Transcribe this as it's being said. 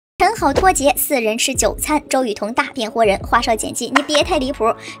陈好脱节，4人吃9餐，周雨彤大变活人，花少剪辑你别太离谱。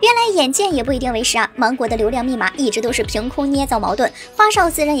原来眼见也不一定为实啊！芒果的流量密码一直都是凭空捏造矛盾，花少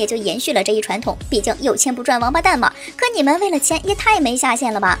自然也就延续了这一传统。毕竟有钱不赚王八蛋嘛。可你们为了钱也太没下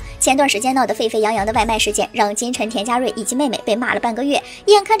限了吧！前段时间闹得沸沸扬扬的外卖事件，让金晨、田佳瑞以及妹妹被骂了半个月。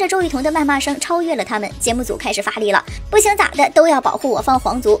眼看着周雨彤的谩骂声超越了他们，节目组开始发力了，不行咋的都要保护我方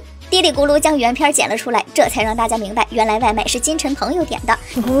皇族。嘀里咕噜将原片剪了出来，这才让大家明白，原来外卖是金晨朋友点的。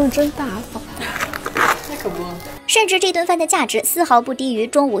你朋友真大方。那可不。甚至这顿饭的价值丝毫不低于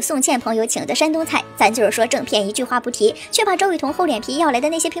中午宋茜朋友请的山东菜。咱就是说正片一句话不提，却把周雨彤厚脸皮要来的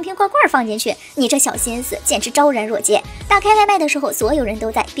那些瓶瓶罐罐放进去，你这小心思简直昭然若揭。打开外卖的时候，所有人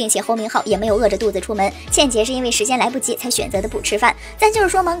都在，并且侯明昊也没有饿着肚子出门。倩姐是因为时间来不及才选择的不吃饭。咱就是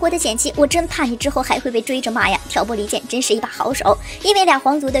说芒果的剪辑，我真怕你之后还会被追着骂呀！挑拨离间真是一把好手。因为俩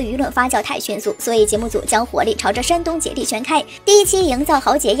皇族的舆论发酵太迅速，所以节目组将火力朝着山东姐弟全开。第一期营造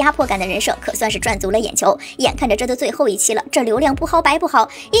豪杰压迫感的人设，可算是赚足了眼球。眼看着这都最后一期了，这流量不好白不好。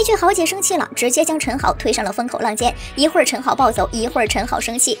一句豪姐生气了，直接将陈好推上了风口浪尖。一会儿陈好暴走，一会儿陈好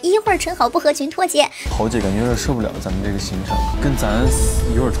生气，一会儿陈好不合群脱节。豪姐感觉有点受不了咱们这个行程，跟咱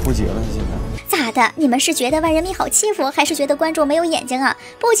有点脱节了。现在咋的？你们是觉得万人迷好欺负，还是觉得观众没有眼睛啊？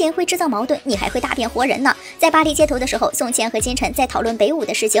不仅会制造矛盾，你还会大变活人呢。在巴黎街头的时候，宋茜和金晨在讨论北舞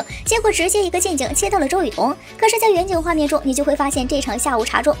的事情，结果直接一个近景切到了周雨彤。可是，在远景画面中，你就会发现这场下午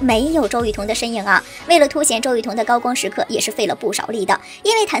茶中没有周雨彤的身影啊。为了凸显周雨彤的高光时刻，也是费了不少力的。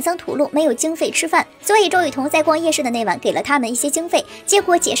因为坦桑土路没有经费吃饭，所以周雨彤在逛夜市的那晚给了他们一些经费，结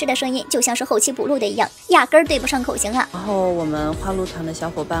果解释的声音就像是后期补录的一样，压根儿对不上口型啊。然后我们花路团的小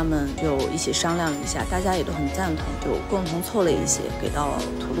伙伴们就一起商量了一下，大家也都很赞同，就共同凑了一些给到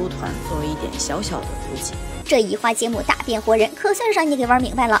土路团作为一点小小的补给。这移花接木大变活人，可算是让你给玩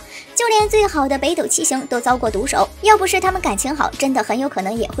明白了。就连最好的北斗七星都遭过毒手，要不是他们感情好，真的很有可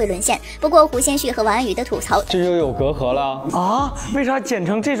能也会沦陷。不过胡先煦和王安宇的吐槽，这就有隔阂了啊？为啥剪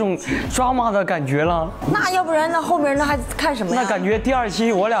成这种drama的感觉了？那要不然那后面那还看什么呀？那感觉第2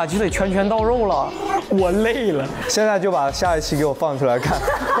期我俩就得拳到肉了，我累了。现在就把下一期给我放出来看。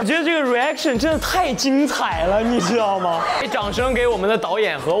我觉得这个 reaction 真的太精彩了，你知道吗？掌声给我们的导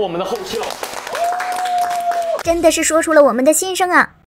演和我们的后期老师。真的是说出了我们的心声啊！